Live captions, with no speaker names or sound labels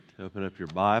Open up your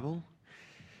Bible.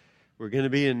 We're going to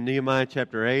be in Nehemiah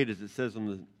chapter 8, as it says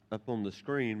up on the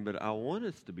screen, but I want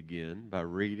us to begin by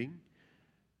reading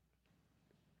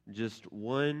just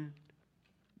one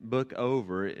book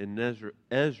over in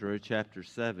Ezra chapter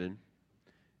 7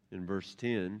 in verse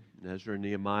 10. Ezra and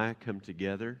Nehemiah come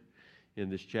together in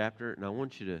this chapter, and I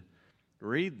want you to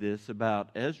read this about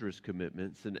Ezra's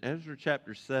commitments in Ezra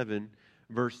chapter 7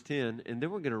 verse 10, and then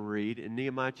we're going to read in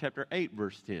Nehemiah chapter 8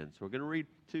 verse 10. So we're going to read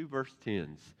two verse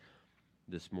 10s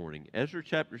this morning. Ezra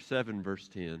chapter 7 verse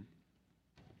 10.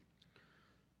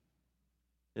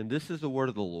 And this is the word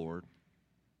of the Lord.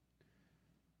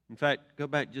 In fact, go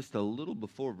back just a little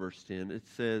before verse 10. It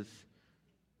says,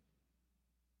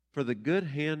 "For the good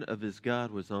hand of his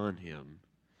God was on him,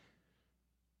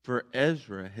 for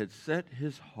Ezra had set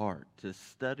his heart to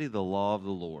study the law of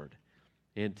the Lord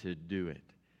and to do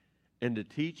it, and to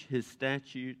teach his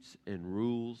statutes and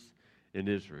rules in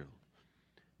Israel."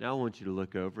 Now I want you to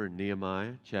look over in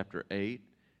Nehemiah chapter 8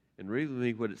 and read with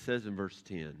me what it says in verse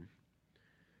 10.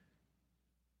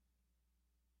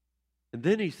 "And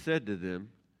then he said to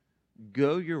them,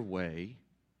 'Go your way,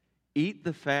 eat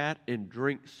the fat and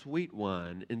drink sweet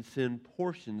wine, and send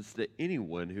portions to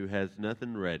anyone who has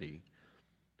nothing ready.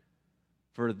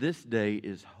 For this day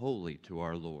is holy to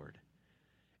our Lord.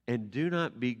 And do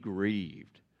not be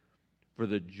grieved, for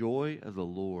the joy of the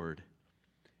Lord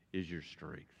is your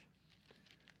strength.'"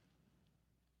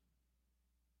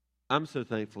 I'm so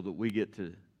thankful that we get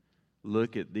to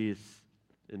look at this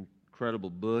incredible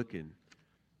book and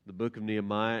the book of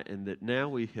Nehemiah, and that now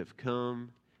we have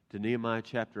come to Nehemiah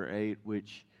chapter 8,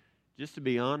 which, just to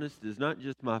be honest, is not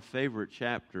just my favorite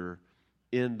chapter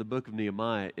in the book of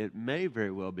Nehemiah. It may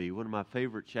very well be one of my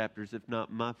favorite chapters, if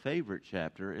not my favorite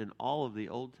chapter in all of the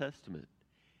Old Testament.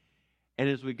 And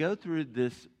as we go through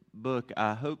this book,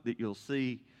 I hope that you'll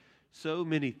see so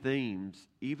many themes,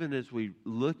 even as we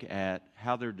look at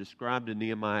how they're described in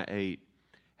Nehemiah 8,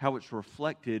 how it's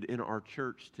reflected in our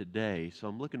church today. So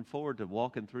I'm looking forward to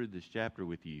walking through this chapter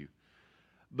with you.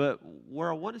 But where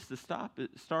I want us to start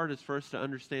is for us to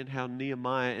understand how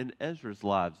Nehemiah and Ezra's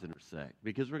lives intersect,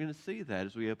 because we're going to see that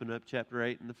as we open up chapter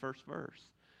 8 in the first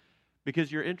verse.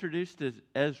 Because you're introduced to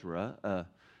Ezra, a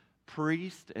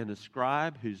priest and a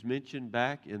scribe who's mentioned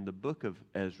back in the book of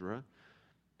Ezra.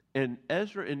 And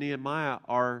Ezra and Nehemiah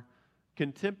are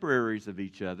contemporaries of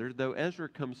each other. Though Ezra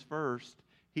comes first,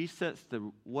 he sets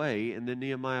the way, and then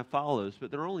Nehemiah follows,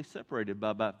 but they're only separated by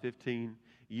about 15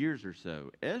 years or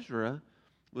so. Ezra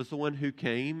was the one who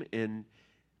came, and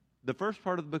the first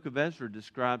part of the book of Ezra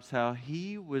describes how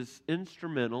he was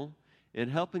instrumental in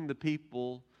helping the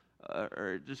people,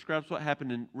 or it describes what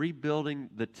happened in rebuilding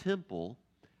the temple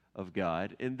of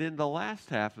God. And then the last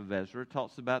half of Ezra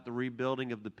talks about the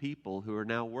rebuilding of the people who are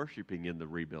now worshiping in the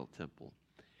rebuilt temple.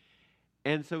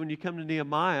 And so when you come to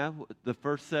Nehemiah, the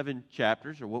first 7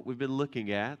 chapters are what we've been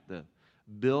looking at, the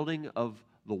building of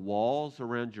the walls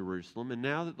around Jerusalem. And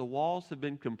now that the walls have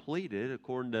been completed,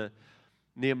 according to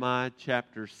Nehemiah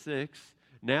chapter 6,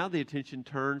 now the attention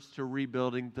turns to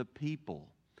rebuilding the people.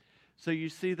 So you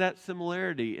see that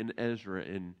similarity in Ezra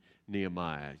and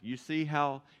Nehemiah. You see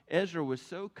how Ezra was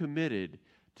so committed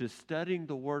to studying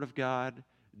the Word of God,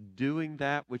 doing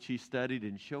that which he studied,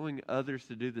 and showing others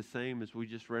to do the same, as we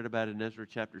just read about in Ezra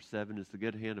chapter 7, as the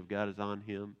good hand of God is on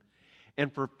him.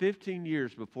 And for 15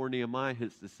 years before Nehemiah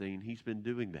hits the scene, he's been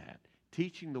doing that,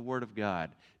 teaching the Word of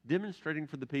God, demonstrating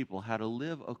for the people how to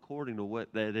live according to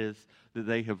what that is that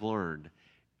they have learned.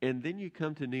 And then you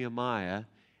come to Nehemiah,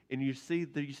 and you see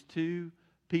these two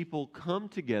people come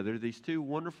together, these two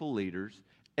wonderful leaders,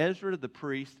 Ezra the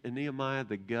priest and Nehemiah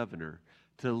the governor,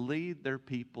 to lead their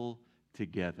people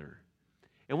together.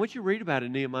 And what you read about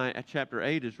in Nehemiah chapter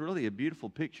 8 is really a beautiful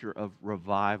picture of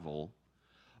revival.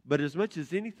 But as much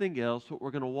as anything else, what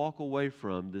we're going to walk away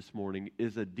from this morning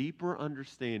is a deeper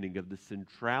understanding of the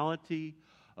centrality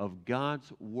of God's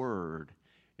Word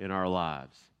in our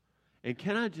lives. And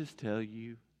can I just tell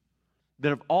you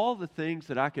that of all the things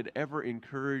that I could ever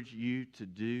encourage you to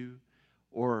do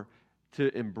or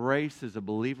to embrace as a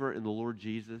believer in the Lord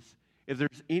Jesus, if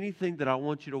there's anything that I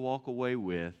want you to walk away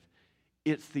with,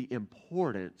 it's the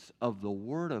importance of the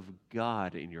Word of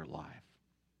God in your life.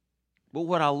 But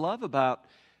what I love about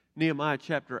Nehemiah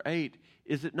chapter 8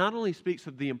 is it not only speaks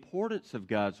of the importance of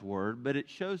God's Word, but it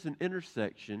shows an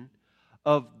intersection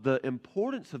of the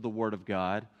importance of the Word of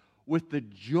God with the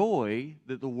joy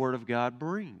that the Word of God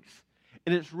brings.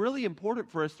 And it's really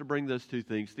important for us to bring those two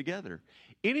things together.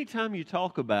 Anytime you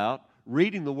talk about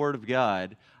reading the Word of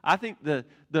God, I think the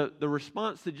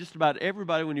response to just about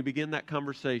everybody when you begin that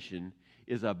conversation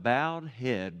is a bowed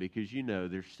head because you know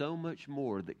there's so much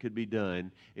more that could be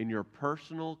done in your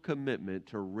personal commitment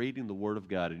to reading the Word of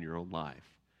God in your own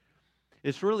life.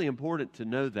 It's really important to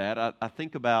know that. I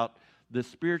think about the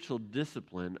spiritual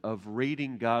discipline of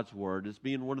reading God's Word as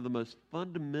being one of the most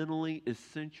fundamentally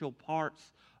essential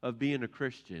parts of being a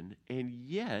Christian. And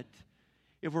yet,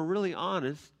 if we're really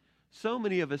honest, so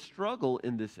many of us struggle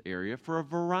in this area for a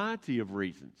variety of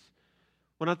reasons.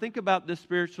 When I think about this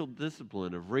spiritual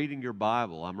discipline of reading your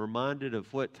Bible, I'm reminded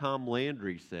of what Tom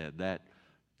Landry said, that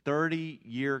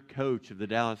 30-year coach of the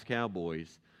Dallas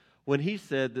Cowboys, when he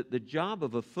said that the job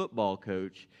of a football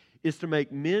coach is to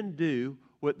make men do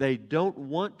what they don't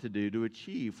want to do to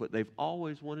achieve what they've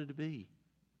always wanted to be.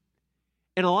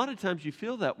 And a lot of times you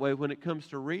feel that way when it comes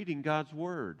to reading God's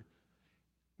Word.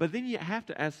 But then you have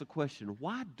to ask the question,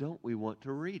 why don't we want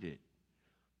to read it?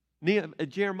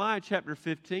 Jeremiah chapter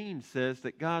 15 says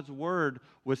that God's Word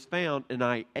was found and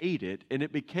I ate it, and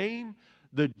it became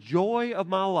the joy of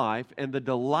my life and the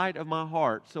delight of my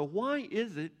heart. So why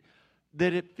is it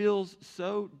that it feels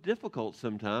so difficult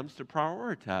sometimes to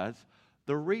prioritize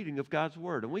the reading of God's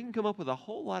Word? And we can come up with a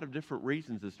whole lot of different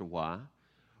reasons as to why.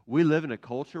 We live in a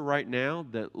culture right now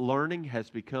that learning has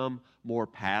become more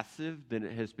passive than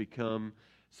it has become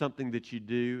something that you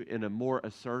do in a more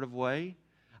assertive way.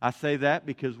 I say that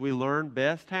because we learn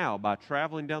best how? By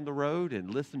traveling down the road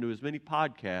and listening to as many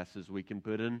podcasts as we can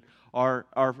put in our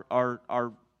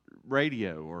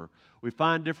radio, or we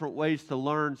find different ways to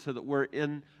learn so that we're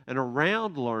in and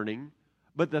around learning.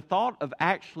 But the thought of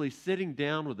actually sitting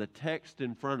down with a text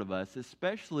in front of us,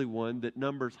 especially one that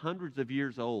numbers hundreds of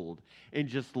years old, and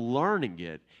just learning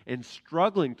it and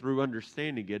struggling through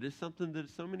understanding it is something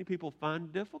that so many people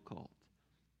find difficult.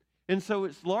 And so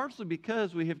it's largely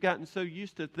because we have gotten so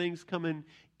used to things coming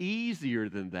easier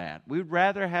than that. We'd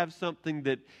rather have something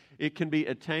that it can be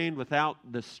attained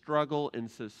without the struggle, and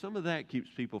so some of that keeps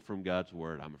people from God's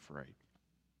Word, I'm afraid.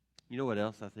 You know what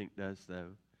else I think does, though?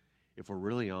 If we're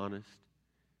really honest,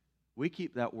 we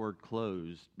keep that Word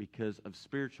closed because of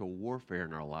spiritual warfare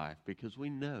in our life, because we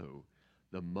know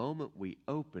the moment we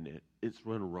open it, it's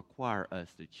going to require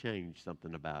us to change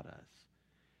something about us.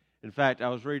 In fact, I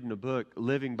was reading a book,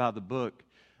 Living by the Book,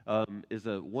 is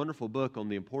a wonderful book on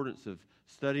the importance of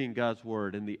studying God's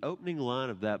Word. And the opening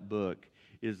line of that book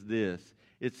is this.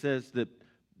 It says that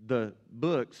the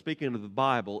book, speaking of the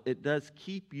Bible, it does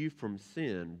keep you from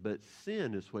sin, but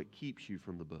sin is what keeps you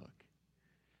from the book.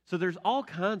 So there's all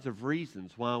kinds of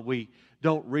reasons why we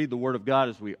don't read the Word of God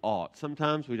as we ought.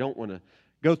 Sometimes we don't want to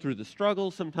go through the struggle.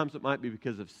 Sometimes it might be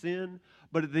because of sin.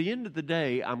 But at the end of the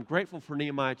day, I'm grateful for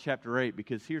Nehemiah chapter 8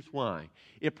 because here's why.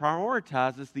 It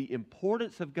prioritizes the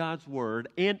importance of God's Word,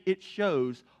 and it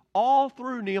shows all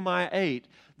through Nehemiah 8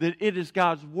 that it is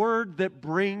God's Word that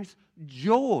brings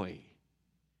joy.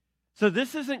 So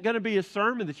this isn't going to be a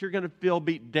sermon that you're going to feel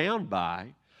beat down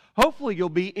by. Hopefully you'll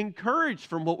be encouraged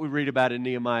from what we read about in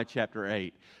Nehemiah chapter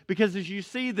 8. Because as you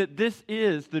see that this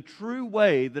is the true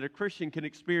way that a Christian can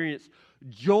experience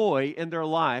joy in their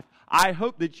life, I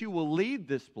hope that you will leave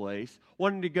this place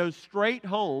wanting to go straight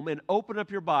home and open up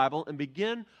your Bible and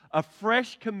begin a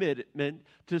fresh commitment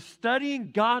to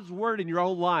studying God's Word in your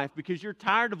own life, because you're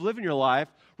tired of living your life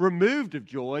removed of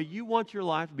joy. You want your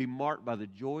life to be marked by the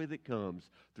joy that comes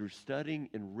through studying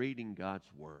and reading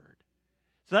God's Word.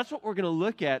 So that's what we're going to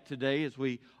look at today as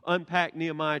we unpack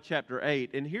Nehemiah chapter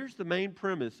 8. And here's the main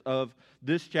premise of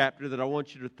this chapter that I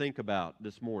want you to think about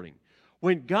this morning.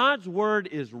 When God's Word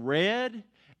is read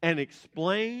and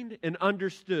explained and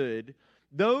understood,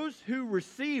 those who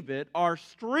receive it are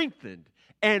strengthened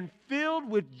and filled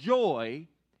with joy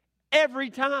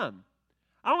every time.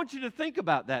 I want you to think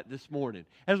about that this morning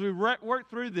as we work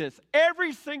through this.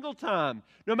 Every single time,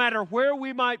 no matter where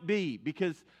we might be,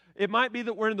 because it might be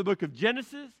that we're in the book of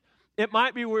Genesis. It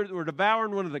might be we're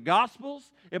devouring one of the Gospels.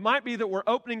 It might be that we're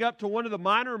opening up to one of the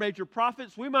minor or major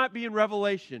prophets. We might be in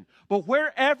Revelation. But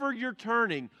wherever you're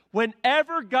turning,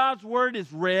 whenever God's Word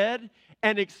is read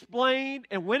and explained,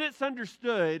 and when it's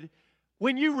understood,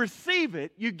 when you receive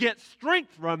it, you get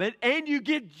strength from it and you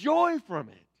get joy from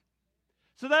it.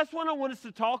 So that's what I want us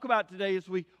to talk about today as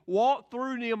we walk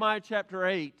through Nehemiah chapter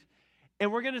 8.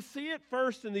 And we're going to see it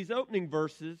first in these opening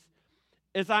verses,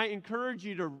 as I encourage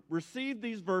you to receive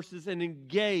these verses and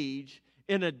engage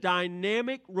in a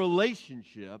dynamic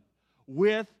relationship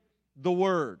with the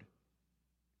Word.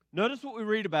 Notice what we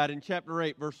read about in chapter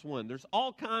 8, verse 1. There's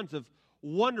all kinds of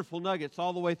wonderful nuggets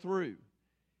all the way through.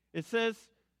 It says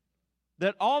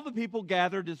that all the people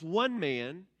gathered as one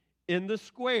man in the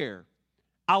square.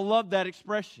 I love that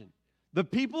expression. The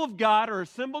people of God are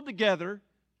assembled together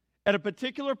at a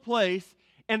particular place,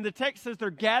 And the text says they're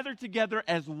gathered together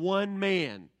as one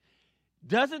man.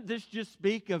 Doesn't this just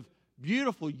speak of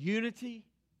beautiful unity?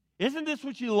 Isn't this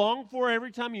what you long for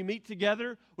every time you meet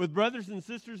together with brothers and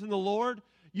sisters in the Lord?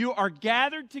 You are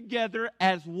gathered together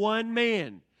as one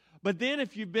man. But then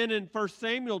if you've been in 1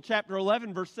 Samuel chapter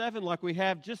 11, verse 7, like we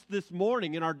have just this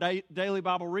morning in our daily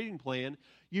Bible reading plan,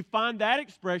 you find that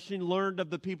expression learned of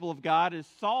the people of God as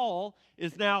Saul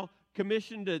is now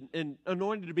commissioned and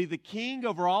anointed to be the king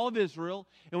over all of Israel.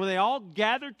 And when they all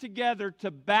gathered together to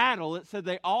battle, it said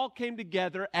they all came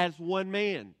together as one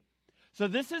man. So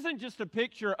this isn't just a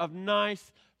picture of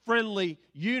nice, friendly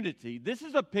unity. This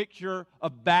is a picture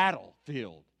of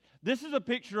battlefield. This is a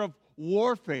picture of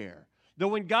warfare. That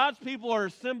when God's people are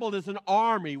assembled as an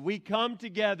army, we come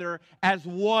together as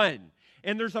one.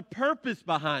 And there's a purpose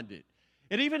behind it.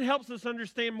 It even helps us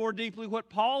understand more deeply what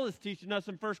Paul is teaching us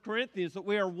in 1 Corinthians, that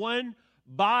we are one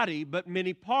body but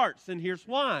many parts. And here's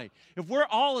why. If we're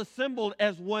all assembled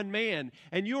as one man,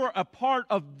 and you are a part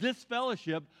of this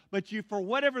fellowship, but you, for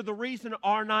whatever the reason,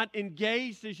 are not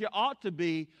engaged as you ought to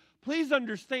be, please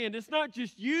understand, it's not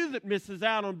just you that misses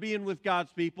out on being with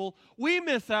God's people. We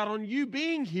miss out on you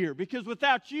being here, because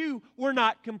without you, we're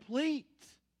not complete.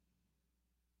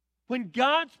 When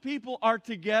God's people are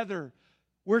together,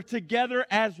 we're together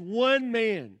as one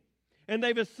man. And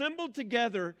they've assembled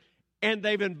together, and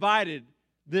they've invited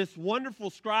this wonderful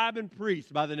scribe and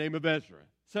priest by the name of Ezra.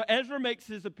 So Ezra makes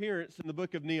his appearance in the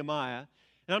book of Nehemiah,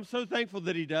 and I'm so thankful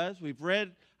that he does.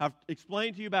 I've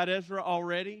explained to you about Ezra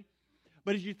already.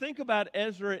 But as you think about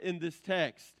Ezra in this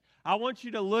text, I want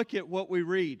you to look at what we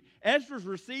read. Ezra's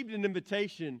received an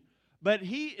invitation, but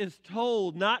he is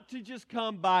told not to just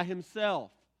come by himself.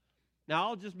 Now,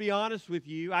 I'll just be honest with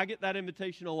you. I get that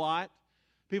invitation a lot.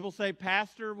 People say,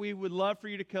 Pastor, we would love for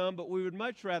you to come, but we would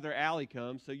much rather Allie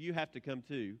come, so you have to come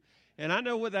too. And I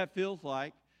know what that feels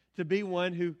like, to be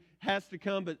one who has to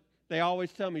come, but they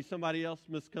always tell me somebody else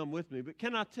must come with me. But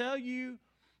can I tell you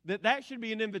that should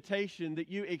be an invitation that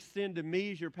you extend to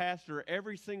me as your pastor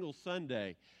every single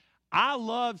Sunday? I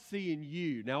love seeing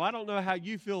you. Now, I don't know how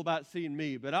you feel about seeing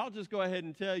me, but I'll just go ahead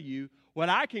and tell you what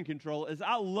I can control is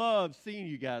I love seeing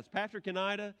you guys. Patrick and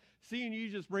Ida, seeing you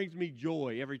just brings me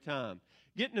joy every time.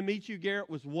 Getting to meet you, Garrett,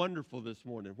 was wonderful this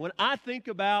morning. When I think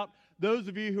about those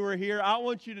of you who are here, I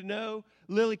want you to know,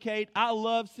 Lily Kate, I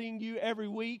love seeing you every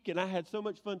week, and I had so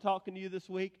much fun talking to you this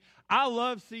week. I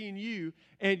love seeing you,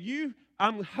 and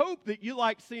I hope that you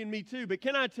like seeing me too. But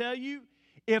can I tell you,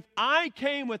 if I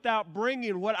came without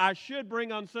bringing what I should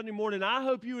bring on Sunday morning, I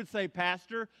hope you would say,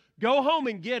 Pastor, go home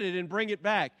and get it and bring it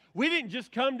back. We didn't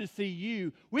just come to see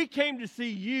you. We came to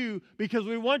see you because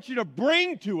we want you to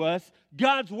bring to us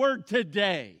God's Word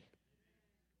today.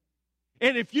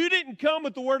 And if you didn't come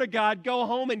with the Word of God, go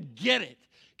home and get it.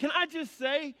 Can I just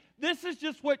say, this is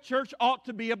just what church ought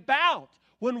to be about.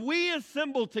 When we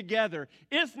assemble together,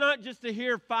 it's not just to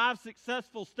hear 5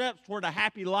 successful steps toward a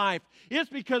happy life.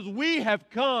 It's because we have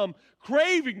come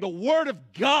craving the Word of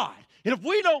God. And if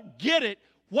we don't get it,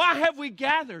 why have we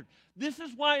gathered? This is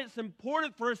why it's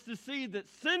important for us to see that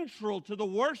central to the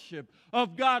worship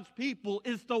of God's people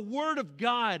is the Word of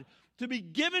God to be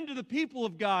given to the people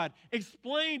of God,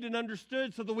 explained and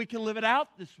understood so that we can live it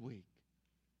out this week.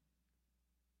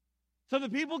 So the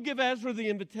people give Ezra the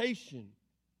invitation,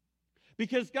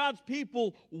 because God's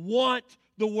people want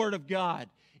the Word of God.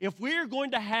 If we're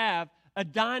going to have a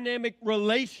dynamic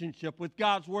relationship with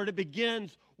God's Word, it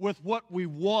begins with what we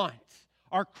want,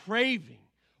 our craving.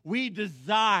 We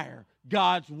desire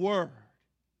God's Word.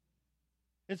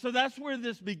 And so that's where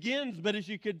this begins. But as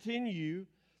you continue,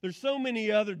 there's so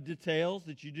many other details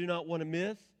that you do not want to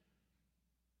miss.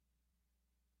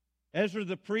 Ezra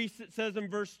the priest, it says in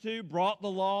verse 2, brought the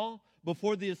law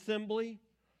before the assembly.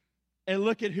 And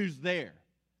look at who's there.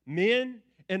 Men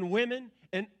and women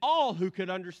and all who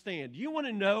could understand. Do you want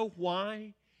to know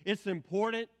why it's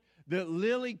important that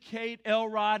Lily Kate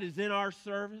Elrod is in our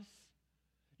service?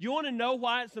 You want to know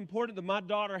why it's important that my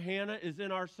daughter Hannah is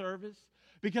in our service?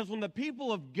 Because when the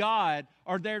people of God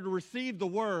are there to receive the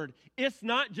Word, it's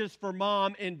not just for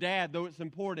mom and dad, though it's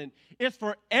important. It's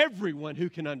for everyone who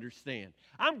can understand.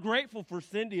 I'm grateful for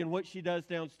Cindy and what she does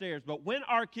downstairs, but when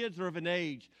our kids are of an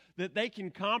age that they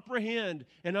can comprehend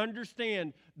and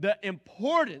understand the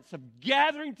importance of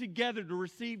gathering together to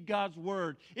receive God's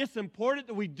Word, it's important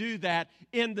that we do that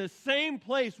in the same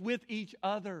place with each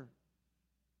other.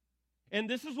 And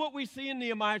this is what we see in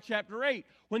Nehemiah chapter 8.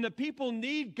 When the people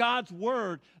need God's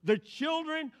Word, the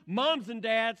children, moms and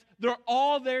dads, they're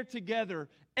all there together,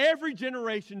 every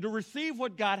generation, to receive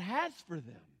what God has for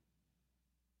them.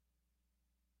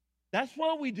 That's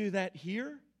why we do that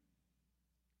here.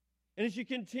 And as you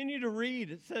continue to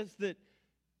read, it says that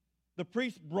The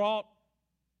priests brought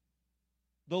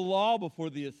the law before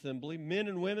the assembly. Men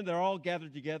and women, they're all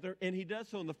gathered together, and he does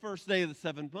so on the first day of the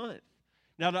seventh month.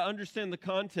 Now, to understand the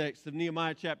context of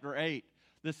Nehemiah chapter 8,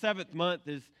 the seventh month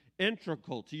is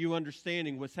integral to you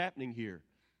understanding what's happening here.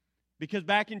 Because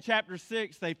back in chapter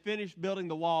 6, they finished building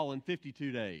the wall in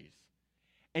 52 days.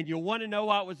 And you want to know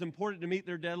why it was important to meet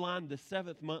their deadline? The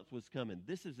seventh month was coming.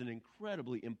 This is an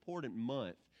incredibly important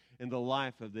month in the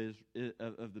life of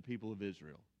the people of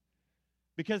Israel.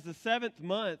 Because the seventh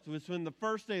month was when the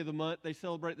first day of the month they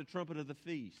celebrate the trumpet of the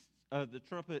feast,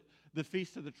 the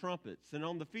Feast of the Trumpets. And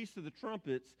on the Feast of the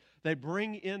Trumpets, they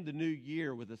bring in the new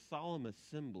year with a solemn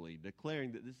assembly,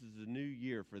 declaring that this is a new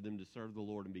year for them to serve the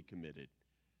Lord and be committed.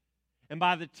 And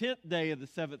by the 10th day of the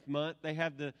seventh month, they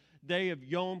have the day of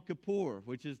Yom Kippur,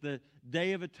 which is the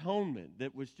Day of Atonement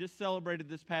that was just celebrated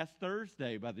this past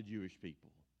Thursday by the Jewish people.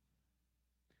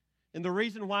 And the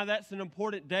reason why that's an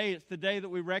important day, it's the day that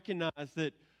we recognize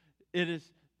that it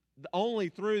is only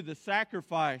through the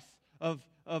sacrifice of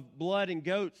blood and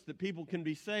goats that people can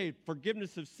be saved.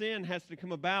 Forgiveness of sin has to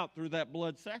come about through that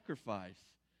blood sacrifice.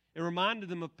 It reminded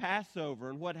them of Passover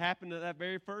and what happened at that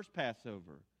very first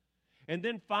Passover. And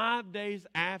then 5 days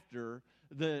after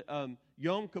the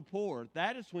Yom Kippur,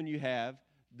 that is when you have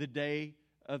the day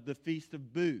of the Feast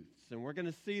of Booths. And we're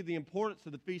going to see the importance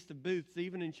of the Feast of Booths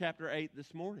even in chapter 8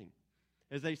 this morning,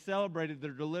 as they celebrated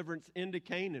their deliverance into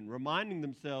Canaan, reminding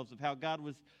themselves of how God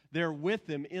was there with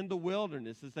them in the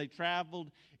wilderness as they traveled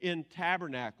in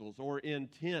tabernacles or in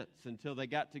tents until they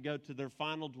got to go to their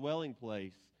final dwelling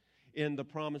place in the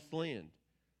Promised Land.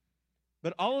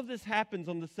 But all of this happens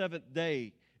on the seventh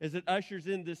day as it ushers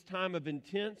in this time of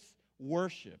intense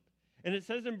worship. And it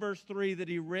says in verse 3 that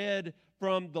he read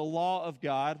from the law of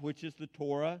God, which is the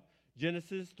Torah,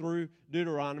 Genesis through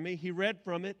Deuteronomy. He read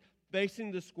from it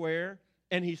facing the square,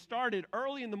 and he started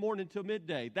early in the morning until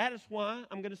midday. That is why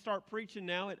I'm going to start preaching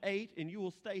now at 8, and you will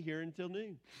stay here until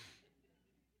noon.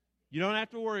 You don't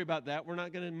have to worry about that. We're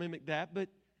not going to mimic that. But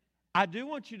I do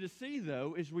want you to see,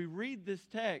 though, as we read this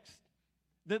text,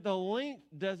 that the length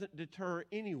doesn't deter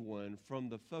anyone from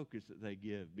the focus that they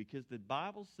give, because the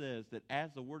Bible says that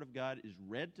as the Word of God is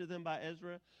read to them by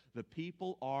Ezra, the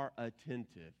people are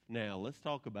attentive. Now, let's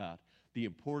talk about the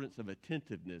importance of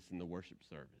attentiveness in the worship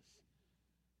service.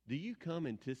 Do you come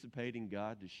anticipating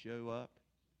God to show up?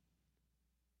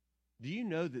 Do you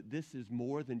know that this is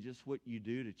more than just what you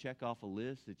do to check off a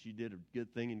list that you did a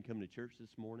good thing and come to church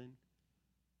this morning?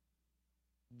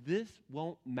 This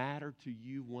won't matter to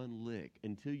you one lick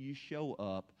until you show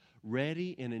up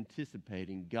ready and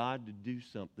anticipating God to do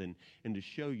something and to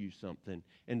show you something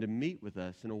and to meet with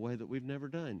us in a way that we've never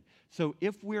done. So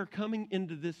if we're coming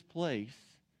into this place,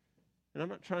 and I'm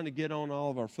not trying to get on all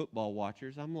of our football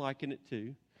watchers, I'm liking it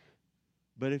too,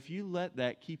 but if you let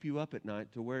that keep you up at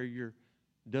night to where you're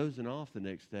dozing off the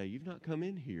next day, you've not come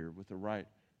in here with the right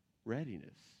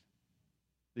readiness.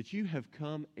 That you have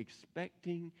come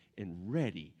expecting and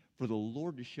ready for the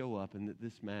Lord to show up and that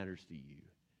this matters to you.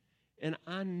 And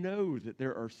I know that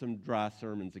there are some dry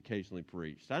sermons occasionally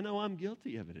preached. I know I'm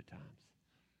guilty of it at times.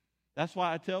 That's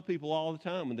why I tell people all the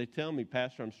time when they tell me,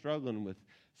 Pastor, I'm struggling with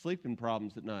sleeping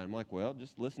problems at night. I'm like, well,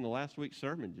 just listen to last week's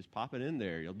sermon. Just pop it in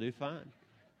there. You'll do fine.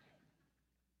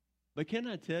 But can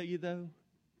I tell you, though,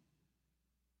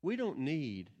 we don't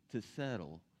need to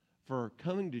settle for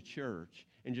coming to church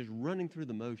and just running through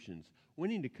the motions. We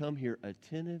need to come here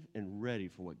attentive and ready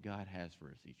for what God has for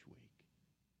us each week.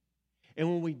 And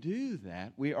when we do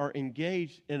that, we are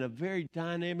engaged in a very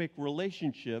dynamic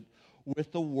relationship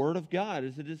with the Word of God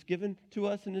as it is given to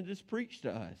us and it is preached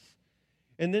to us.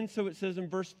 And then so it says in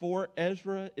verse 4,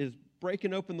 Ezra is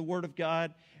breaking open the Word of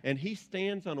God, and he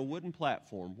stands on a wooden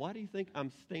platform. Why do you think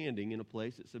I'm standing in a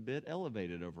place that's a bit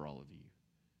elevated over all of you?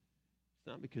 It's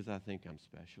not because I think I'm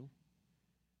special.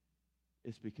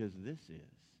 It's because this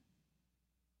is.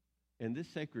 And this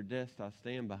sacred desk I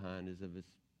stand behind is of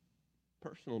its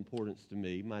personal importance to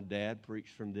me. My dad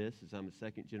preached from this as I'm a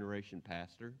second-generation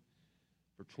pastor.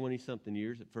 For 20-something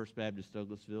years at First Baptist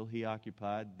Douglasville, he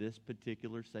occupied this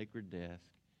particular sacred desk.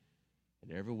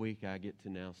 And every week I get to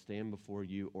now stand before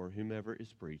you or whomever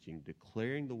is preaching,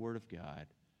 declaring the Word of God.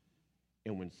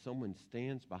 And when someone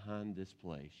stands behind this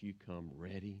place, you come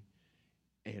ready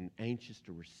and anxious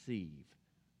to receive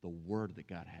the Word that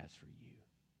God has for you.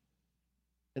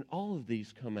 And all of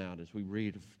these come out as we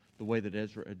read of the way that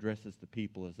Ezra addresses the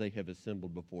people as they have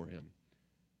assembled before him.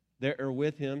 There are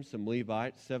with him some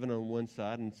Levites, 7 on one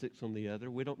side and 6 on the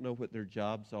other. We don't know what their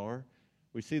jobs are.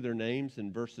 We see their names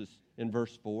in verse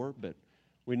 4, but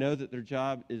we know that their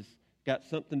job is got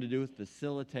something to do with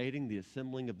facilitating the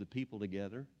assembling of the people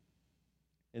together.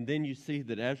 And then you see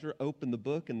that Ezra opened the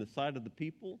book in the sight of the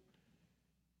people,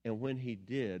 and when he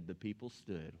did, the people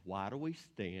stood. Why do we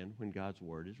stand when God's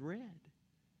word is read?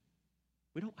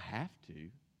 We don't have to,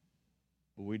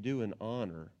 but we do in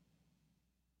honor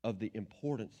of the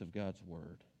importance of God's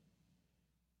word.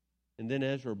 And then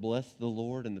Ezra blessed the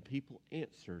Lord, and the people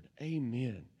answered,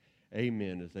 Amen,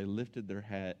 Amen, as they lifted their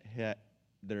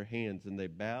hands, and they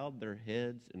bowed their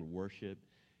heads in worship,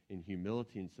 in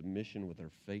humility and submission, with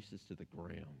their faces to the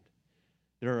ground.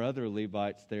 There are other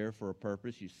Levites there for a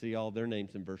purpose. You see all their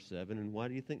names in verse 7, and why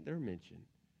do you think they're mentioned?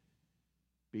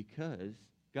 Because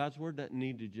God's word doesn't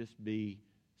need to just be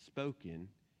spoken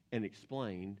and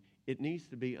explained. It needs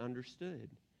to be understood.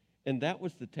 And that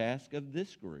was the task of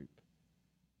this group.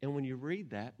 And when you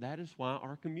read that, that is why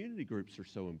our community groups are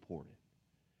so important.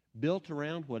 Built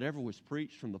around whatever was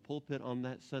preached from the pulpit on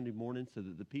that Sunday morning, so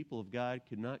that the people of God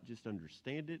could not just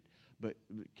understand it, but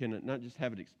can not just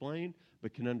have it explained,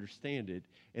 but can understand it,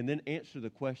 and then answer the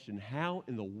question, how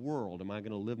in the world am I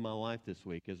going to live my life this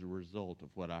week as a result of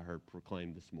what I heard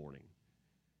proclaimed this morning?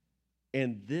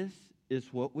 And this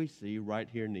is what we see right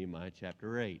here in Nehemiah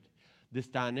chapter 8. This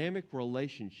dynamic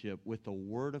relationship with the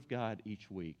Word of God each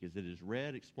week, as it is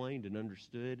read, explained, and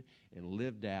understood, and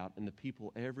lived out, and the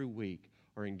people every week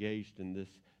are engaged in this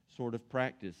sort of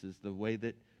practice, is the way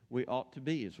that we ought to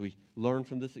be, as we learn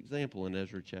from this example in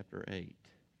Ezra chapter 8.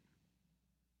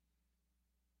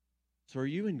 So are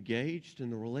you engaged in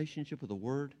the relationship with the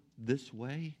Word this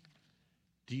way?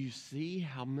 Do you see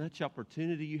how much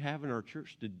opportunity you have in our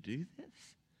church to do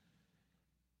this?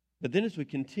 But then as we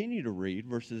continue to read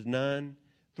verses 9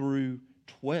 through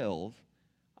 12,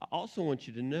 I also want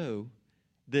you to know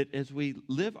that as we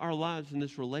live our lives in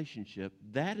this relationship,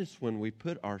 that is when we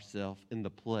put ourselves in the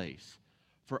place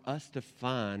for us to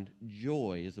find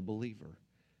joy as a believer.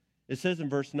 It says in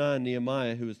verse 9,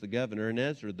 Nehemiah, who was the governor, and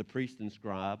Ezra, the priest and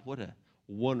scribe, what a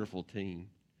wonderful team.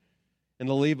 And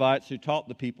the Levites who taught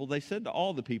the people, they said to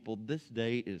all the people, this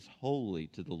day is holy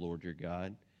to the Lord your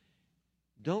God.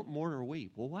 Don't mourn or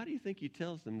weep. Well, why do you think he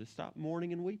tells them to stop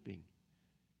mourning and weeping?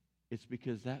 It's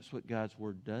because that's what God's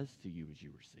word does to you as you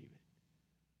receive it.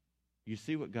 You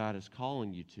see what God is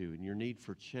calling you to and your need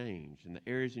for change and the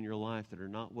areas in your life that are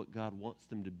not what God wants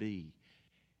them to be,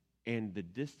 and the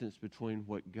distance between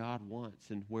what God wants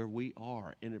and where we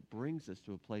are, and it brings us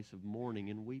to a place of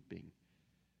mourning and weeping.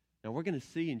 Now, we're going to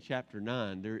see in chapter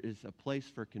 9 there is a place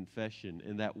for confession,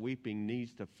 and that weeping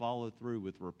needs to follow through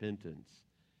with repentance.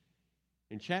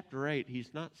 In chapter 8,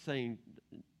 he's not saying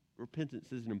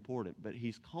repentance isn't important, but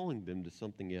he's calling them to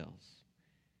something else.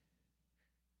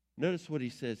 Notice what he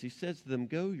says. He says to them,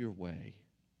 go your way.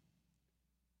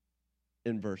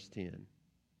 In verse 10,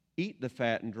 eat the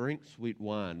fat and drink sweet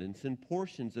wine, and send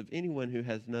portions of anyone who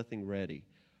has nothing ready,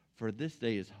 for this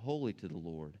day is holy to the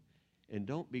Lord. And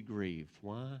don't be grieved.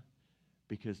 Why?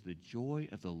 Because the joy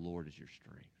of the Lord is your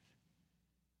strength.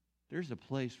 There's a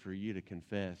place for you to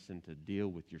confess and to deal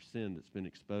with your sin that's been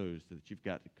exposed that you've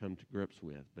got to come to grips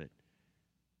with. But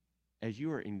as you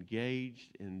are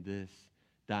engaged in this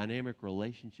dynamic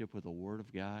relationship with the Word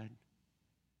of God,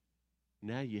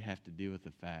 now you have to deal with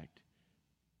the fact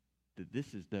that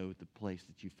this is, though, the place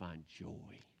that you find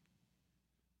joy.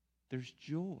 There's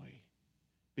joy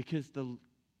because the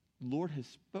Lord has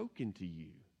spoken to you.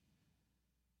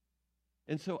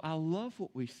 And so I love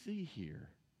what we see here.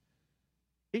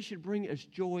 It should bring us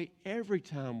joy every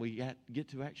time we get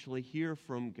to actually hear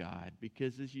from God,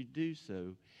 because as you do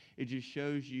so, it just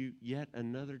shows you yet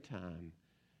another time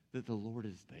that the Lord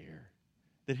is there,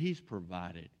 that he's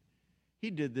provided. He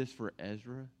did this for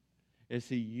Ezra as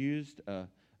he used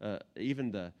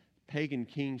even the pagan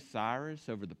king Cyrus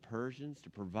over the Persians to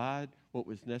provide what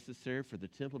was necessary for the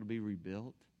temple to be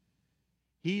rebuilt.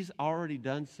 He's already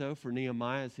done so for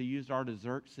Nehemiah as he used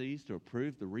Artaxerxes to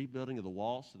approve the rebuilding of the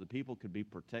wall so the people could be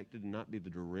protected and not be the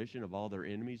derision of all their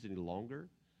enemies any longer.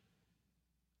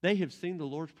 They have seen the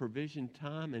Lord's provision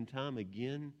time and time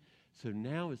again, so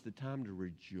now is the time to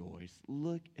rejoice.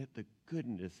 Look at the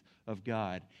goodness of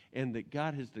God, and that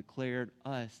God has declared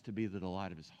us to be the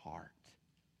delight of his heart.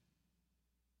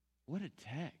 What a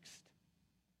text.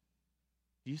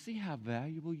 Do you see how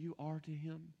valuable you are to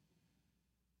him?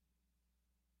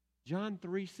 John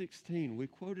 3:16, we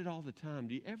quote it all the time.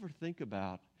 Do you ever think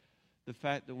about the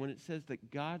fact that when it says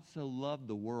that God so loved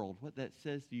the world, what that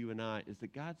says to you and I is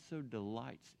that God so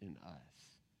delights in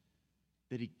us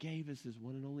that he gave us his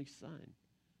one and only Son,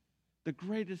 the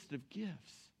greatest of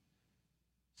gifts,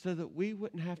 so that we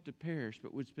wouldn't have to perish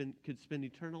but could spend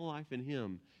eternal life in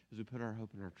him as we put our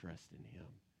hope and our trust in him.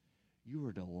 You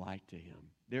are a delight to him.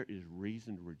 There is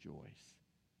reason to rejoice.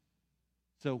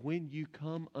 So when you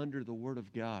come under the Word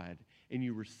of God and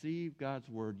you receive God's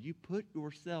Word, you put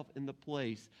yourself in the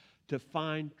place to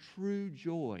find true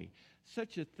joy,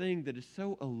 such a thing that is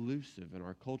so elusive in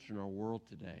our culture and our world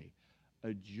today,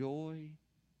 a joy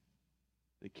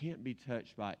that can't be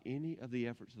touched by any of the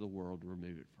efforts of the world to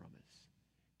remove it from us.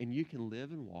 And you can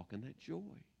live and walk in that joy.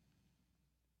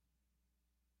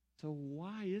 So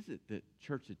why is it that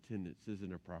church attendance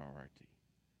isn't a priority?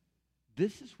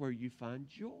 This is where you find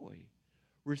joy,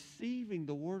 receiving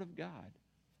the Word of God.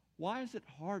 Why is it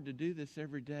hard to do this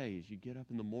every day as you get up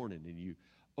in the morning and you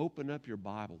open up your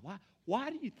Bible? Why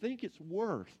do you think it's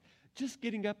worth just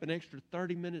getting up an extra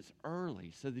 30 minutes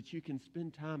early so that you can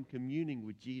spend time communing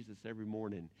with Jesus every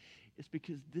morning? It's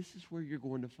because this is where you're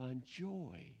going to find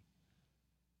joy.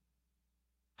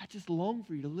 I just long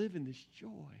for you to live in this joy.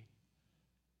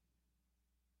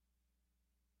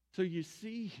 So you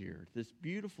see here this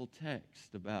beautiful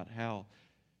text about how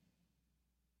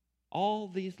all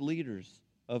these leaders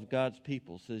of God's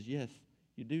people says, yes,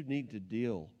 you do need to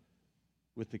deal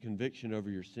with the conviction over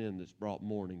your sin that's brought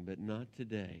mourning, but not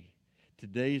today.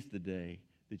 Today's the day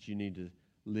that you need to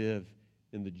live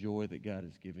in the joy that God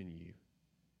has given you.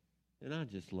 And I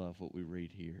just love what we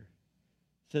read here.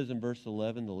 It says in verse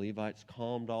 11, the Levites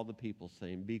calmed all the people,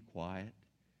 saying, be quiet,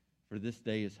 for this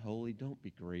day is holy, don't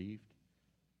be grieved.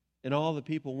 And all the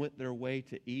people went their way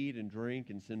to eat and drink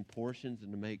and send portions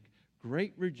and to make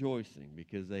great rejoicing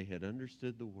because they had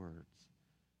understood the words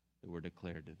that were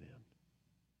declared to them.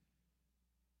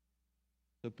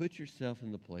 So put yourself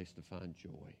in the place to find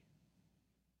joy.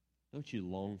 Don't you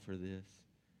long for this?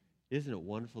 Isn't it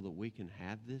wonderful that we can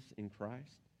have this in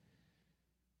Christ?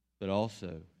 But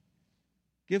also,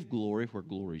 give glory where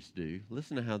glory's due.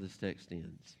 Listen to how this text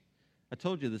ends. I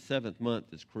told you the 7th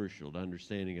month is crucial to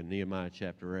understanding of Nehemiah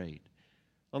chapter 8.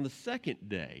 On the second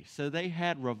day, so they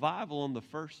had revival on the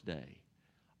first day.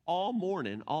 All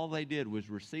morning, all they did was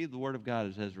receive the word of God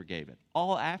as Ezra gave it.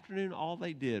 All afternoon, all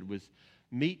they did was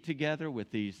meet together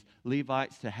with these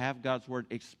Levites to have God's word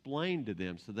explained to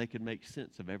them so they could make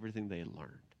sense of everything they had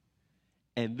learned.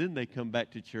 And then they come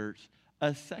back to church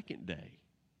a second day.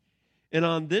 And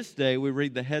on this day, we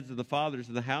read the heads of the fathers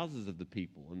of the houses of the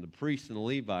people, and the priests and the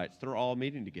Levites, they're all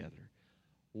meeting together.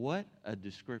 What a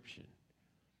description.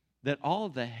 That all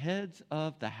of the heads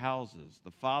of the houses,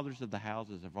 the fathers of the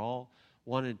houses, have all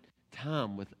wanted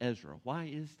time with Ezra.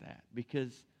 Why is that?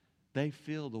 Because they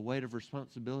feel the weight of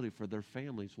responsibility for their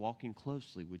families walking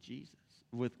closely with Jesus,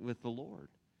 with the Lord.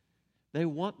 They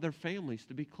want their families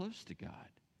to be close to God.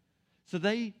 So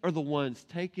they are the ones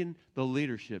taking the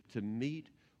leadership to meet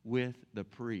with the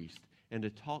priest and to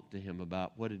talk to him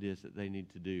about what it is that they need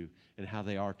to do and how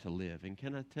they are to live. And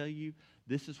can I tell you,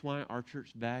 this is why our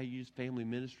church values family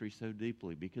ministry so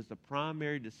deeply, because the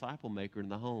primary disciple maker in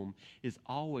the home is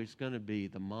always going to be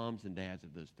the moms and dads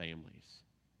of those families.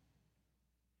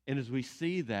 And as we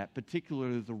see that,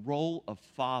 particularly the role of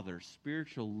fathers,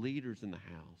 spiritual leaders in the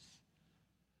house,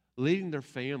 leading their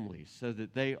families so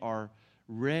that they are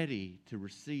ready to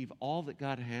receive all that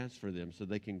God has for them so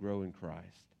they can grow in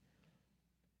Christ.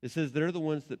 It says they're the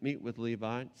ones that meet with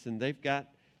Levites, and they've got,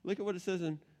 look at what it says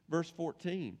in verse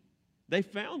 14. They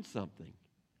found something.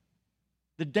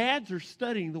 The dads are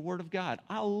studying the Word of God.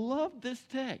 I love this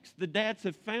text. The dads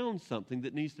have found something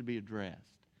that needs to be addressed.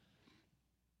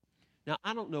 Now,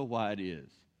 I don't know why it is,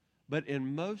 but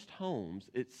in most homes,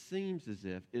 it seems as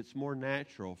if it's more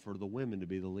natural for the women to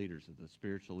be the leaders, of the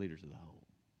spiritual leaders of the home.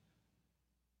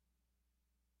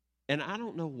 And I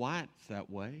don't know why it's that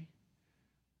way.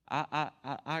 I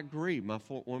agree. One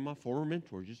of my former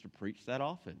mentors used to preach that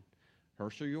often.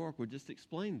 Herschel York would just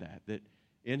explain that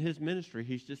in his ministry,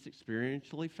 he's just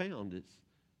experientially found it's,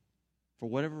 for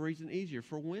whatever reason, easier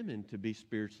for women to be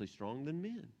spiritually strong than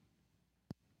men.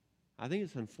 I think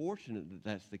it's unfortunate that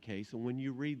that's the case. And when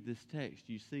you read this text,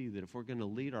 you see that if we're going to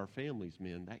lead our families,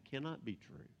 men, that cannot be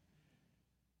true.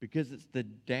 Because it's the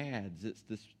dads, it's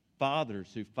the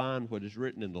fathers who find what is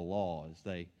written in the law as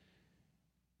they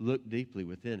look deeply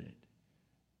within it.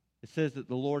 It says that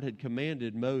the Lord had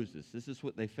commanded Moses, this is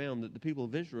what they found, that the people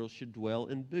of Israel should dwell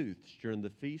in booths during the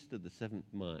feast of the 7th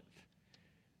month.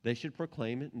 They should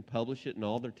proclaim it and publish it in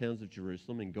all their towns of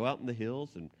Jerusalem and go out in the hills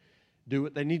and do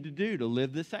what they need to do to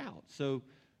live this out. So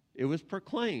it was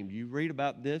proclaimed. You read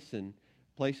about this in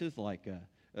places like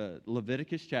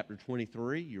Leviticus chapter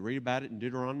 23. You read about it in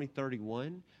Deuteronomy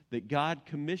 31, that God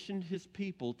commissioned his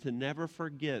people to never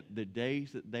forget the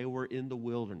days that they were in the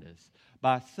wilderness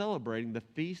by celebrating the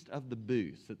Feast of the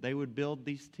Booths, that they would build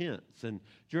these tents. And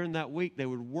during that week, they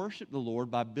would worship the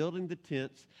Lord by building the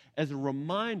tents as a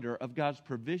reminder of God's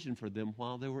provision for them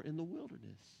while they were in the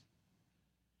wilderness.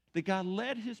 that God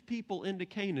led his people into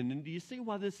Canaan. And do you see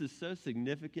why this is so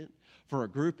significant for a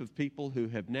group of people who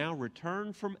have now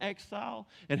returned from exile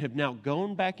and have now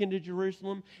gone back into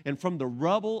Jerusalem? And from the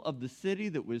rubble of the city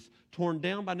that was torn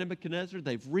down by Nebuchadnezzar,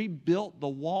 they've rebuilt the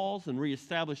walls and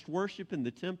reestablished worship in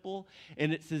the temple.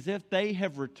 And it's as if they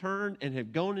have returned and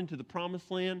have gone into the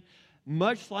promised land,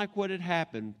 much like what had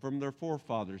happened from their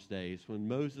forefathers' days when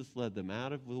Moses led them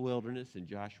out of the wilderness and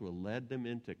Joshua led them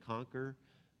in to conquer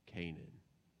Canaan.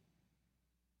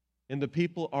 And the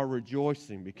people are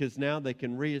rejoicing because now they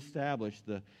can reestablish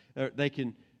they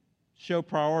can show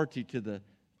priority to the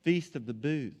Feast of the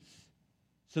Booths.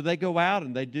 So they go out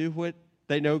and they do what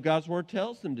they know God's Word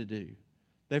tells them to do.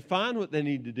 They find what they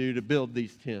need to do to build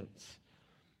these tents.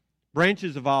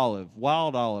 Branches of olive,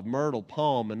 wild olive, myrtle,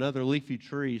 palm, and other leafy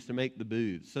trees to make the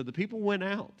booths. So the people went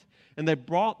out and they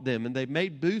brought them and they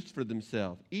made booths for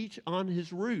themselves, each on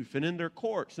his roof and in their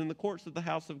courts, in the courts of the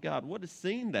house of God. What a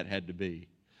scene that had to be.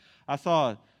 I saw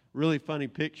a really funny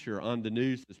picture on the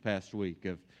news this past week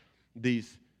of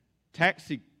these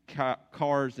taxi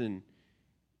cars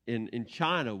in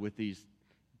China with these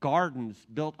gardens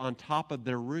built on top of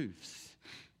their roofs.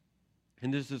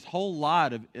 And there's this whole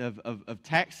lot of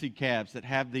taxi cabs that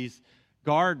have these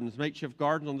gardens, makeshift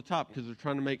gardens on the top, because they're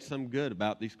trying to make some good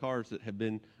about these cars that have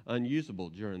been unusable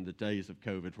during the days of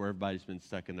COVID where everybody's been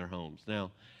stuck in their homes.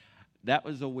 Now, that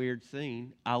was a weird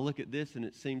scene. I look at this and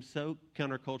it seems so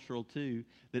countercultural too,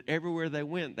 that everywhere they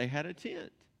went, they had a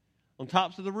tent. On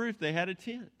tops of the roof, they had a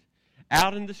tent.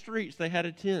 Out in the streets, they had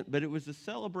a tent. But it was a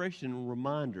celebration and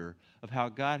reminder of how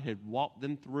God had walked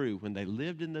them through when they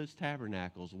lived in those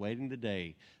tabernacles, waiting the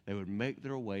day they would make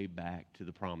their way back to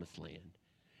the promised land.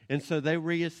 And so they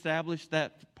reestablished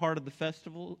that part of the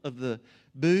festival of the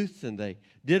booths, and they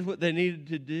did what they needed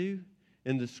to do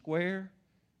in the square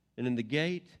and in the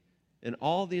gate. And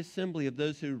all the assembly of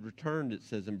those who returned, it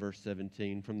says in verse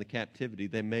 17, from the captivity,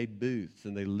 they made booths,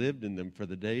 and they lived in them for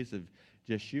the days of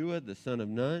Jeshua, the son of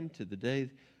Nun, to the day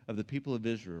of the people of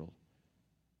Israel.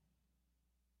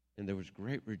 And there was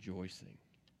great rejoicing.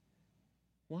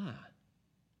 Why?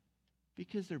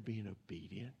 Because they're being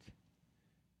obedient.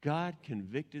 God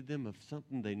convicted them of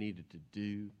something they needed to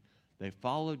do. They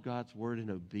followed God's word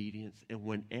in obedience. And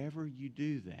whenever you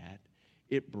do that,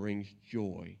 it brings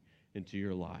joy into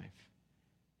your life.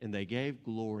 And they gave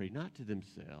glory not to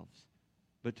themselves,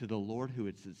 but to the Lord who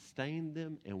had sustained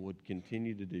them and would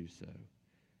continue to do so.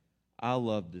 I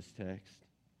love this text.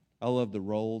 I love the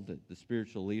role that the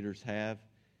spiritual leaders have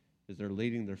as they're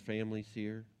leading their families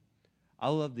here. I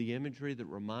love the imagery that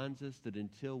reminds us that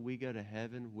until we go to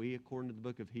heaven, we, according to the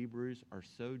book of Hebrews, are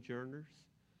sojourners,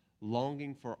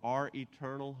 longing for our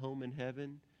eternal home in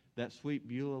heaven, that sweet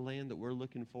Beulah land that we're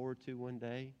looking forward to one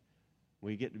day.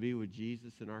 We get to be with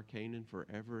Jesus in our Canaan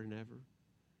forever and ever.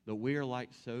 That we are like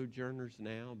sojourners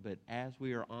now, but as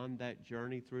we are on that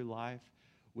journey through life,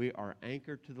 we are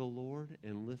anchored to the Lord.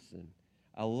 And listen,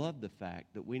 I love the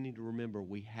fact that we need to remember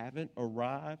we haven't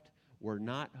arrived. We're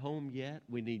not home yet.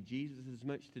 We need Jesus as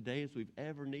much today as we've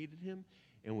ever needed him.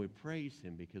 And we praise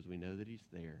him because we know that he's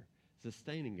there,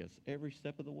 sustaining us every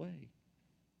step of the way.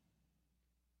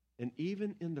 And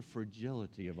even in the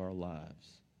fragility of our lives,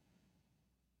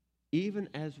 even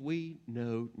as we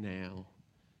know now,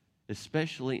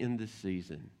 especially in this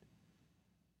season,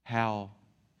 how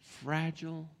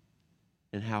fragile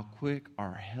and how quick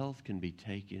our health can be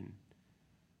taken,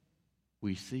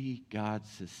 we see God's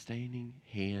sustaining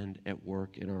hand at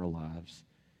work in our lives.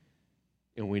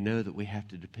 And we know that we have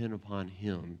to depend upon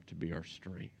him to be our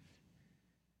strength.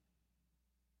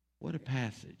 What a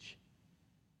passage.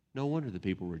 No wonder the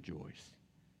people rejoice,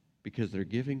 because they're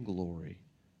giving glory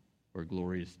where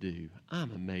glory is due.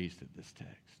 I'm amazed at this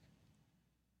text.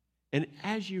 And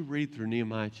as you read through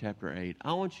Nehemiah chapter 8,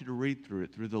 I want you to read through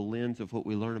it through the lens of what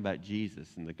we learn about Jesus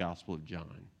in the Gospel of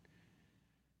John.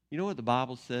 You know what the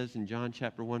Bible says in John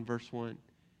chapter 1, verse 1?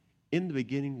 In the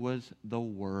beginning was the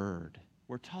Word.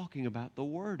 We're talking about the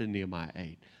Word in Nehemiah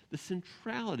 8, the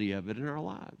centrality of it in our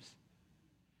lives.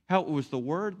 How it was the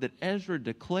Word that Ezra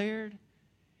declared.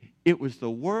 It was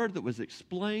the Word that was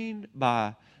explained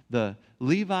by the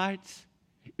Levites.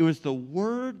 It was the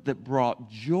Word that brought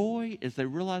joy as they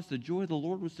realized the joy of the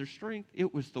Lord was their strength.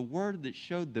 It was the Word that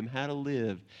showed them how to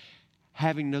live,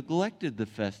 having neglected the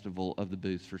festival of the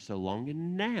booths for so long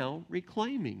and now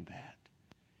reclaiming that.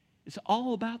 It's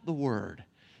all about the Word.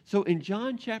 So in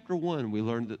John chapter 1, we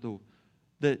learned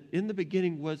that in the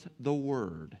beginning was the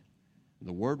Word. And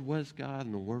the Word was God,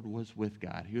 and the Word was with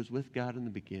God. He was with God in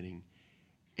the beginning.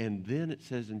 And then it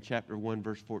says in chapter 1,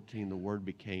 verse 14, the Word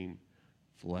became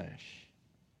flesh.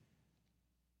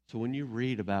 So when you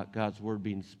read about God's Word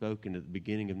being spoken at the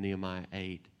beginning of Nehemiah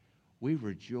 8, We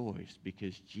rejoice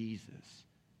because Jesus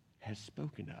has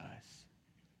spoken to us.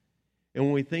 And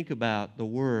when we think about the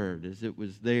Word as it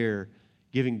was there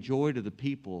giving joy to the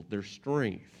people, their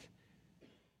strength,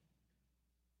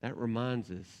 that reminds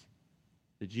us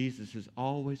that Jesus is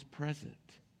always present.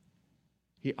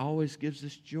 He always gives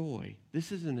us joy.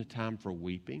 This isn't a time for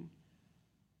weeping.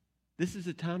 This is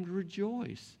a time to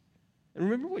rejoice. And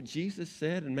remember what Jesus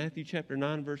said in Matthew chapter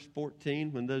 9, verse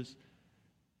 14, when those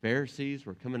Pharisees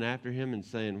were coming after him and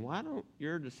saying, why don't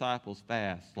your disciples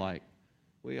fast like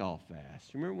we all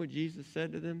fast? Remember what Jesus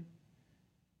said to them?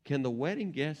 Can the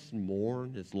wedding guests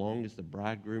mourn as long as the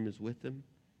bridegroom is with them?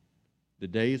 The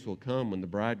days will come when the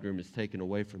bridegroom is taken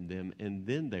away from them, and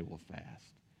then they will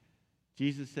fast.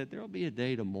 Jesus said, there will be a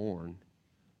day to mourn,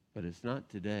 but it's not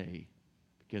today,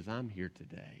 because I'm here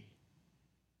today.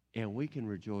 And we can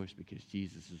rejoice because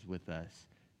Jesus is with us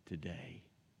today.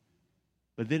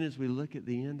 But then as we look at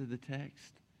the end of the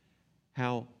text,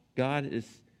 how God is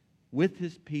with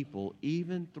his people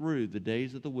even through the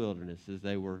days of the wilderness, as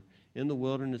they were in the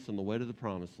wilderness on the way to the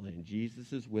promised land.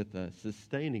 Jesus is with us,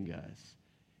 sustaining us.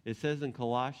 It says in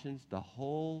Colossians, the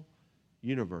whole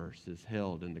universe is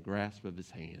held in the grasp of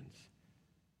his hands.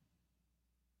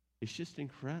 It's just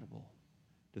incredible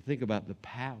to think about the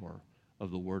power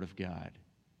of the Word of God.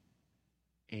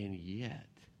 And yet,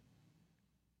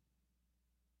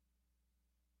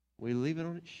 we leave it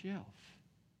on its shelf.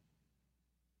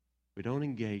 We don't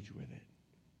engage with it.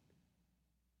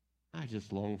 I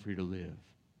just long for you to live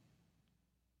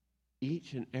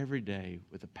each and every day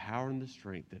with the power and the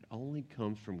strength that only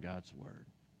comes from God's Word.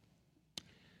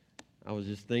 I was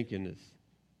just thinking as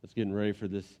I was getting ready for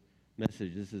this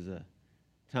message, this is a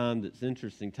time that's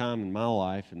interesting time in my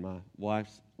life and my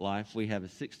wife's life. We have a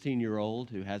 16-year-old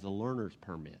who has a learner's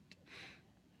permit.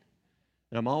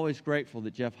 And I'm always grateful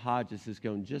that Jeff Hodges has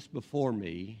gone just before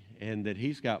me and that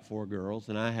he's got 4 girls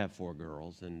and I have 4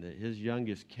 girls, and that his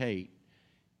youngest, Kate,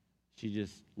 she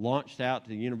just launched out to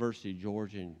the University of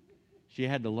Georgia, and she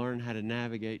had to learn how to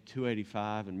navigate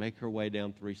 285 and make her way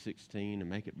down 316 and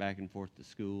make it back and forth to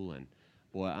school. And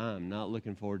boy, I'm not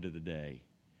looking forward to the day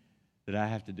that I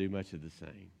have to do much of the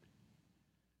same.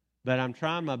 But I'm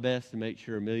trying my best to make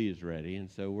sure Amelia's ready, and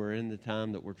so we're in the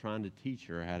time that we're trying to teach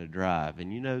her how to drive.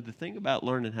 And you know, the thing about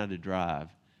learning how to drive,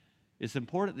 it's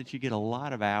important that you get a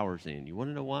lot of hours in. You want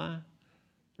to know why?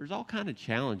 There's all kinds of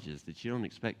challenges that you don't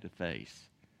expect to face.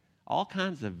 All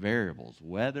kinds of variables,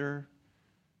 weather,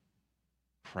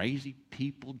 crazy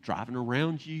people driving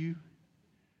around you.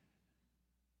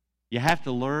 You have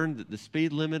to learn that the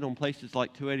speed limit on places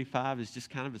like 285 is just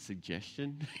kind of a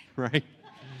suggestion, right?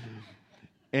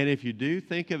 And if you do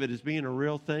think of it as being a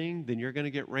real thing, then you're going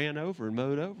to get ran over and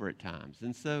mowed over at times.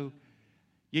 And so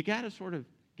you got to sort of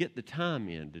get the time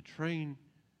in to train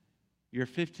your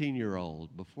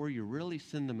 15-year-old before you really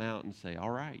send them out and say, all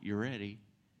right, you're ready.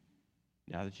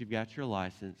 Now that you've got your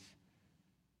license,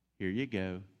 here you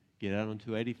go. Get out on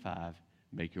 285,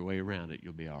 make your way around it,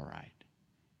 you'll be all right.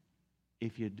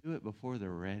 If you do it before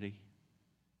they're ready,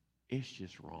 it's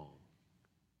just wrong.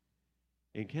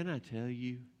 And can I tell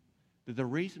you that the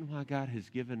reason why God has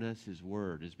given us his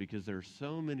Word is because there are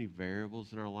so many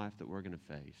variables in our life that we're going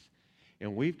to face.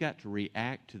 And we've got to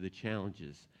react to the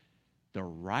challenges the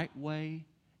right way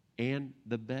and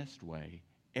the best way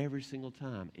every single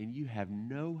time. And you have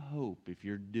no hope if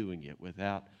you're doing it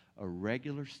without a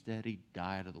regular, steady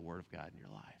diet of the Word of God in your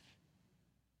life.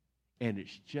 And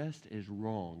it's just as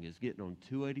wrong as getting on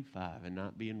 285 and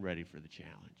not being ready for the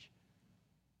challenge.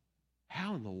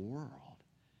 How in the world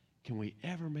can we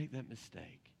ever make that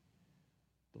mistake?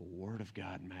 The Word of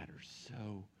God matters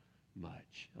so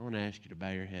much. I want to ask you to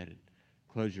bow your head and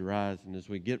close your eyes. And as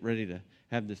we get ready to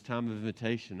have this time of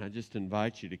invitation, I just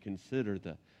invite you to consider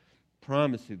the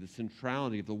primacy, the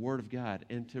centrality of the Word of God,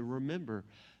 and to remember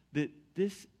that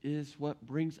this is what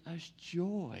brings us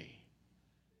joy.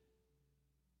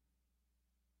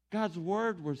 God's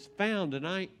Word was found, and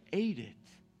I ate it.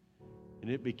 And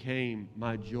it became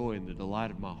my joy and the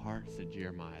delight of my heart, said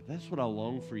Jeremiah. That's what I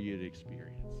long for you to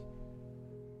experience.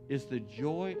 Is the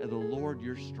joy of the Lord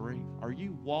your strength? Are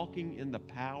you walking in the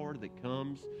power that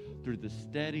comes through the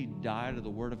steady diet of the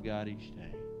Word of God each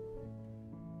day?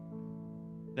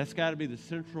 That's got to be the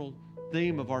central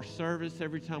theme of our service.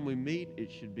 Every time we meet,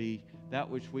 it should be that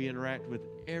which we interact with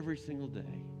every single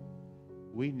day.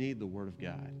 We need the Word of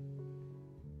God.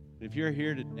 If you're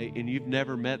here today and you've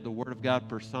never met the Word of God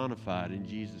personified in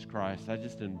Jesus Christ, I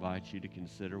just invite you to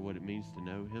consider what it means to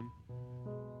know Him.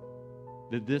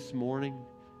 That this morning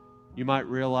you might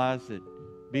realize that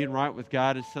being right with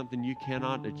God is something you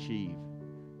cannot achieve.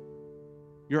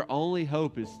 Your only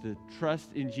hope is to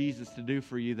trust in Jesus to do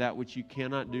for you that which you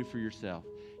cannot do for yourself.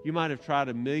 You might have tried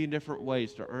a million different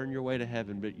ways to earn your way to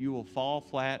heaven, but you will fall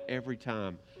flat every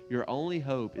time. Your only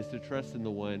hope is to trust in the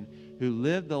one who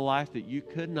lived the life that you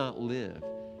could not live,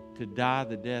 to die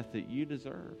the death that you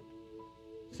deserved,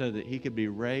 so that he could be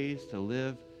raised to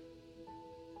live,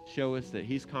 show us that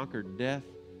he's conquered death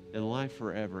and life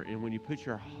forever. And when you put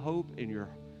your hope and your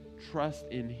trust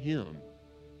in him,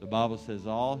 the Bible says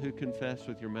all who confess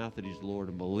with your mouth that he's Lord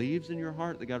and believes in your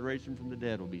heart that God raised him from the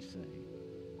dead will be saved.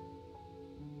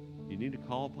 You need to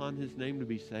call upon his name to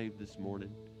be saved this morning.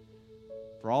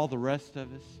 For all the rest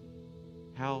of us,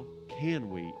 how can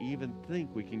we even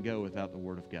think we can go without the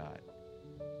Word of God?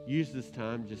 Use this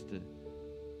time just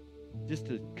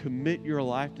to commit your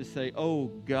life to say, oh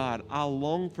God, I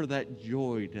long for that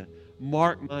joy to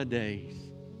mark my days.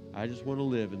 I just want to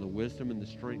live in the wisdom and the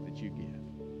strength that you give.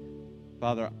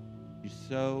 Father, I thank you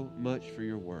so much for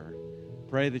your word.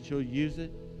 Pray that you'll use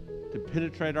it to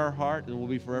penetrate our heart and we'll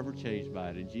be forever changed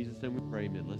by it. In Jesus' name we pray, amen. Let's